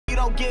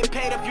don't get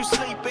paid if you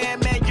sleeping.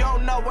 Man, you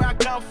don't know where I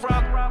come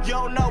from. You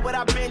don't know what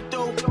I've been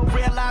through.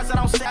 Realize I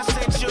don't say I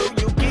sent you.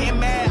 You getting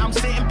mad, I'm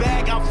sitting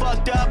back, I'm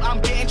fucked up, I'm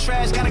getting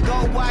trash. Gotta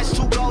go watch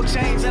 2 gold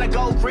chains and I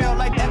go real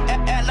like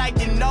that, like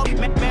you know.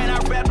 Man, I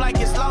rap like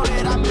it's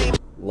loaded, I mean.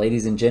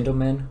 Ladies and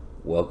gentlemen,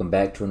 welcome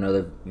back to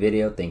another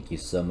video. Thank you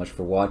so much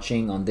for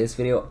watching. On this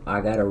video,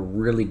 I got a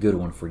really good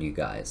one for you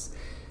guys.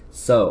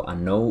 So I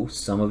know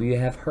some of you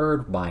have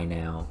heard by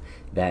now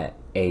that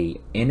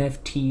a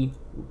NFT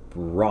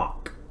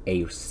rock,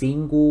 a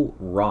single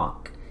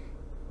rock,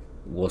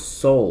 was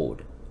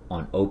sold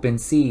on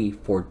OpenSea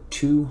for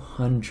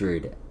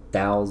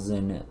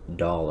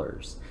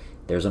 $200,000.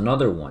 There's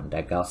another one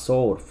that got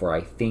sold for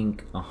I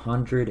think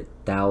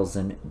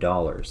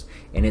 $100,000,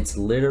 and it's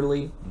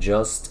literally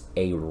just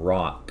a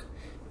rock.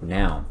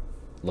 Now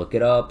look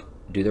it up,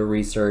 do the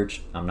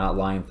research. I'm not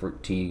lying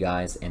to you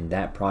guys, and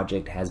that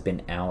project has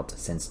been out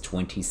since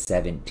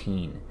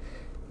 2017.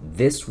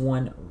 This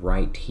one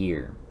right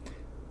here,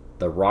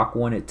 the rock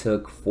one, it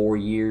took 4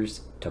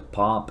 years to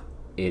pop.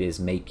 It is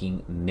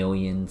making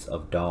millions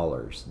of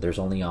dollars. There's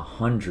only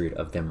 100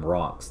 of them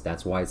rocks.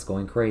 That's why it's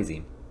going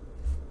crazy.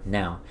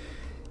 Now,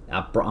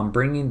 I'm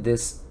bringing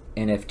this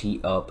NFT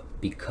up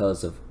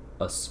because of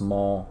a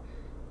small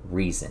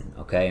reason,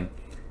 okay?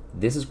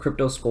 This is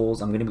Crypto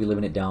Skulls. I'm going to be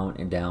leaving it down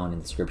in the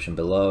description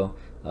below.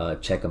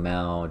 Check them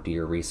out, do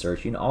your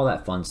research, you know, all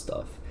that fun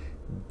stuff.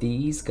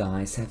 These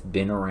guys have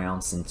been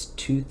around since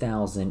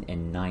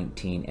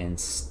 2019 and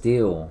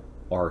still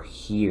are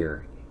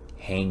here,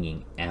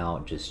 hanging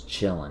out, just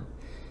chilling.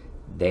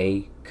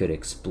 They could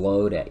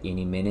explode at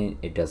any minute.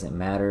 It doesn't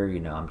matter, you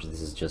know.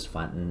 This is just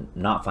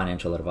not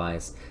financial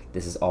advice.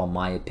 This is all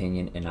my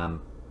opinion, and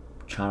I'm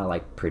trying to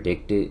like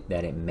predict it,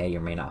 that it may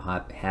or may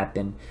not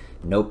happen.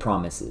 No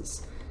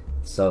promises.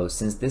 So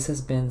since this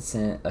has been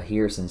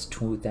here since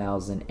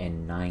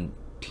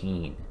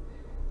 2019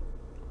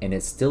 and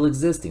it's still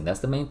existing, that's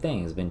the main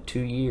thing. It's been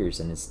 2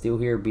 years and it's still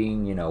here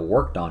being, you know,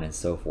 worked on and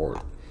so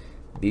forth.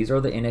 These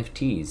are the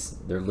NFTs.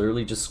 They're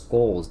literally just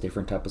skulls,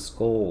 different type of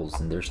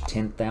skulls, and there's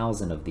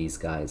 10,000 of these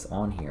guys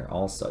on here.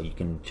 Also, you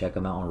can check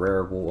them out on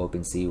Rarible,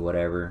 OpenSea,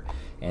 whatever,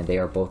 and they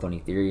are both on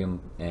Ethereum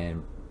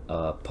and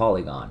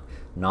Polygon,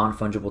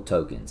 non-fungible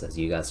tokens, as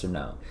you guys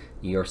know,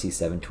 ERC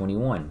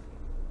 721.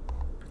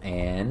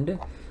 And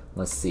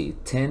let's see,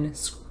 10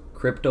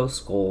 crypto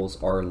skulls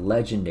are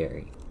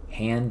legendary,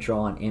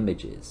 hand-drawn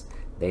images.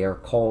 They are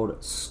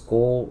called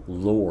Skull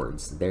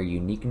Lords. Their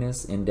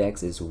uniqueness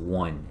index is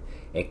 1.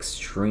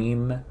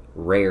 Extreme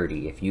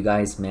rarity. If you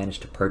guys manage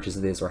to purchase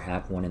this or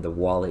have one in the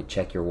wallet,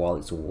 check your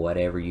wallets,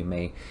 whatever. You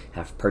may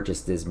have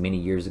purchased this many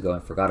years ago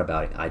and forgot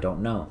about it, I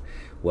don't know.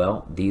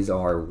 Well, these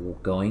are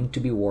going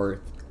to be worth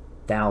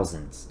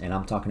thousands, and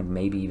I'm talking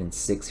maybe even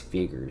 6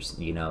 figures,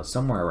 you know,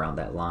 somewhere around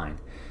that line.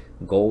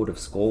 Gold of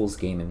Skulls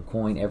game and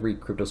coin. Every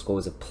crypto skull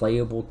is a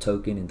playable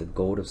token in the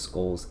Gold of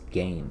Skulls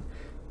game.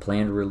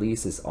 Planned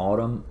release is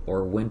autumn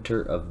or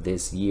winter of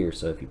this year.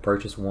 So if you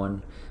purchase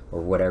one or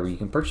whatever, you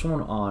can purchase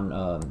one on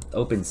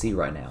OpenSea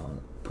right now.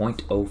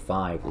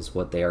 0.05 is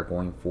what they are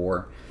going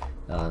for.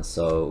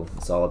 So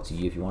it's all up to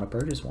you if you want to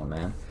purchase one,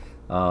 man.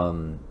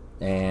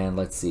 And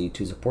let's see,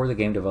 to support the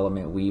game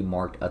development, we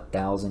marked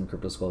 1,000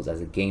 crypto skulls as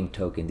a game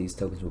token. These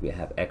tokens will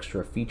have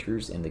extra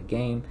features in the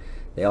game.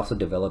 They also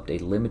developed a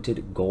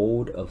limited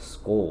Gold of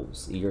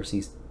Skulls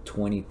ERC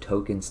 20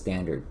 token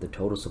standard. The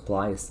total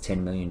supply is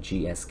 10 million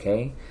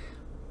GSK.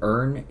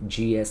 Earn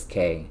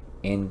GSK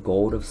in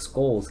Gold of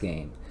Skulls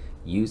game.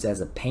 Used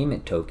as a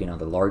payment token on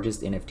the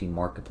largest NFT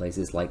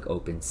marketplaces like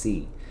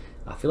OpenSea.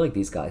 I feel like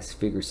these guys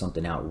figured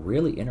something out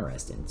really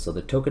interesting. So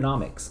the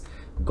tokenomics,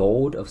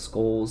 Gold of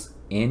Skulls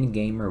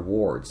in-game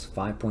rewards,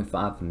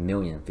 5.5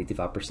 million,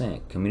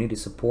 55%. Community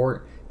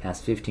support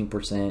has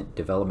 15%,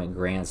 development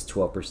grants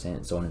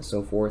 12%, so on and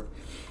so forth.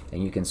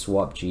 And you can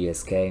swap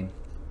GSK.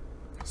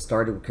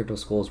 Started with Crypto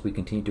Skulls, we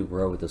continue to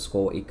grow with the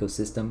Skull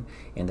ecosystem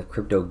and the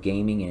crypto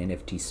gaming and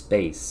NFT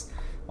space.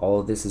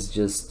 All of this is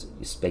just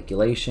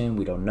speculation,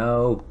 we don't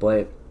know,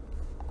 but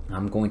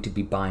I'm going to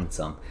be buying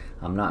some.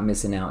 I'm not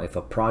missing out. If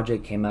a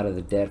project came out of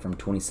the dead from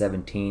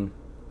 2017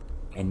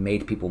 and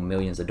made people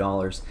millions of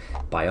dollars,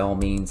 by all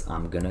means,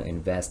 I'm gonna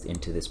invest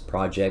into this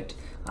project.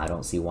 I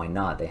don't see why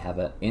not. They have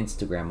an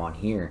Instagram on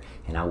here,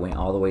 and I went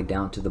all the way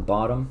down to the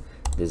bottom.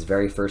 This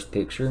very first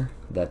picture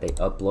that they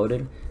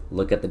uploaded,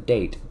 look at the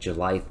date,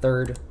 July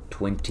 3rd,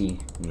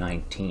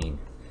 2019.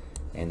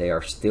 And they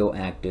are still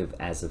active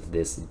as of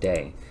this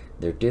day.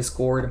 Their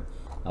Discord,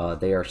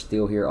 they are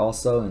still here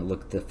also. And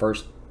look, the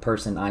first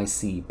person I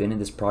see, been in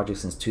this project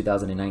since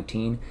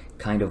 2019,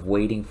 kind of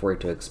waiting for it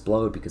to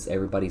explode because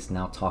everybody's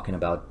now talking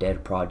about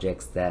dead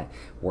projects that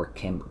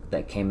came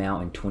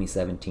out in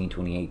 2017,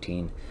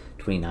 2018,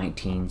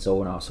 2019,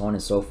 so on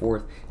and so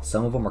forth.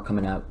 Some of them are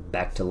coming out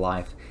back to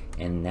life,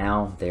 and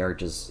now they are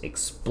just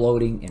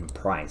exploding in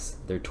price.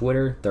 Their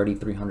Twitter,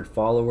 3,300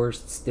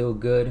 followers, still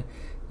good,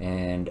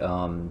 and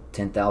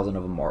 10,000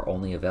 of them are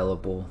only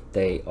available.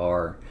 They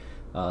are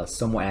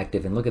somewhat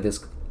active. And look at this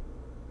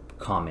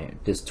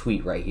comment, this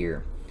tweet right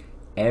here.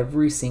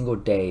 Every single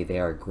day they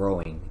are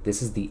growing.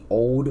 This is the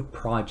old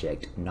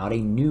project, not a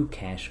new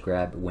cash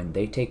grab when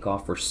they take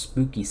off for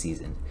spooky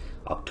season.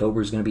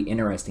 October is going to be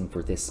interesting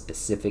for this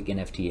specific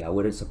NFT. I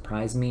wouldn't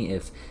surprise me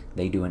if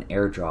they do an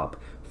airdrop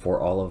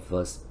for all of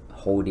us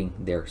holding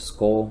their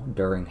skull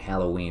during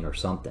Halloween or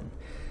something.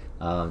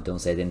 Don't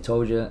say I didn't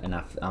told you, and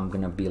I'm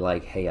gonna be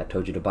like, hey, I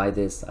told you to buy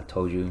this, I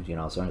told you, you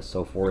know, so on and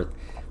so forth.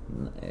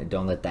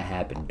 Don't let that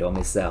happen. Don't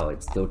miss out.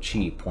 It's still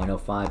cheap.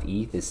 0.05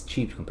 ETH is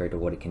cheap compared to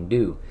what it can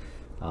do.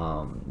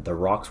 The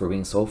rocks were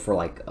being sold for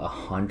like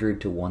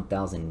 100 to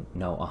 1,000,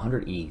 no,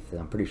 100 ETH.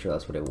 I'm pretty sure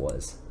that's what it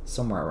was,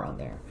 somewhere around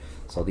there.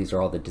 So these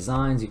are all the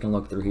designs you can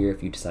look through here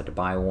if you decide to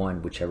buy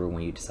one. Whichever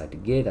one you decide to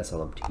get, that's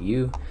all up to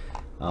you.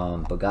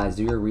 But guys,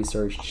 do your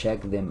research,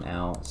 check them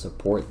out,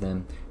 support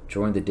them,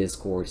 join the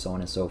Discord, so on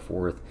and so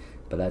forth.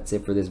 But that's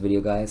it for this video,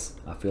 guys.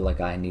 I feel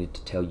like I need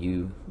to tell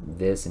you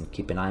this and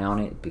keep an eye on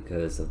it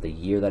because of the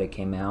year that it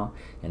came out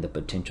and the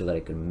potential that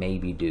it could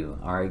maybe do.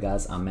 Alright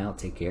guys, I'm out.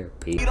 Take care.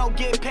 Peace. You don't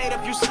get paid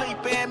if you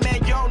sleeping,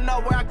 man. You don't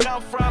know where I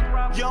come from.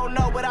 You don't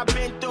know what I've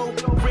been through.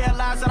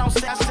 Realize I don't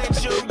say I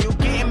sent you. You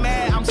getting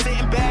mad, I'm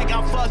sitting back,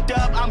 I'm fucked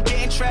up, I'm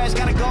getting trashed.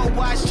 Gotta go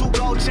watch 2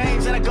 gold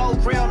chains and a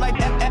gold rim.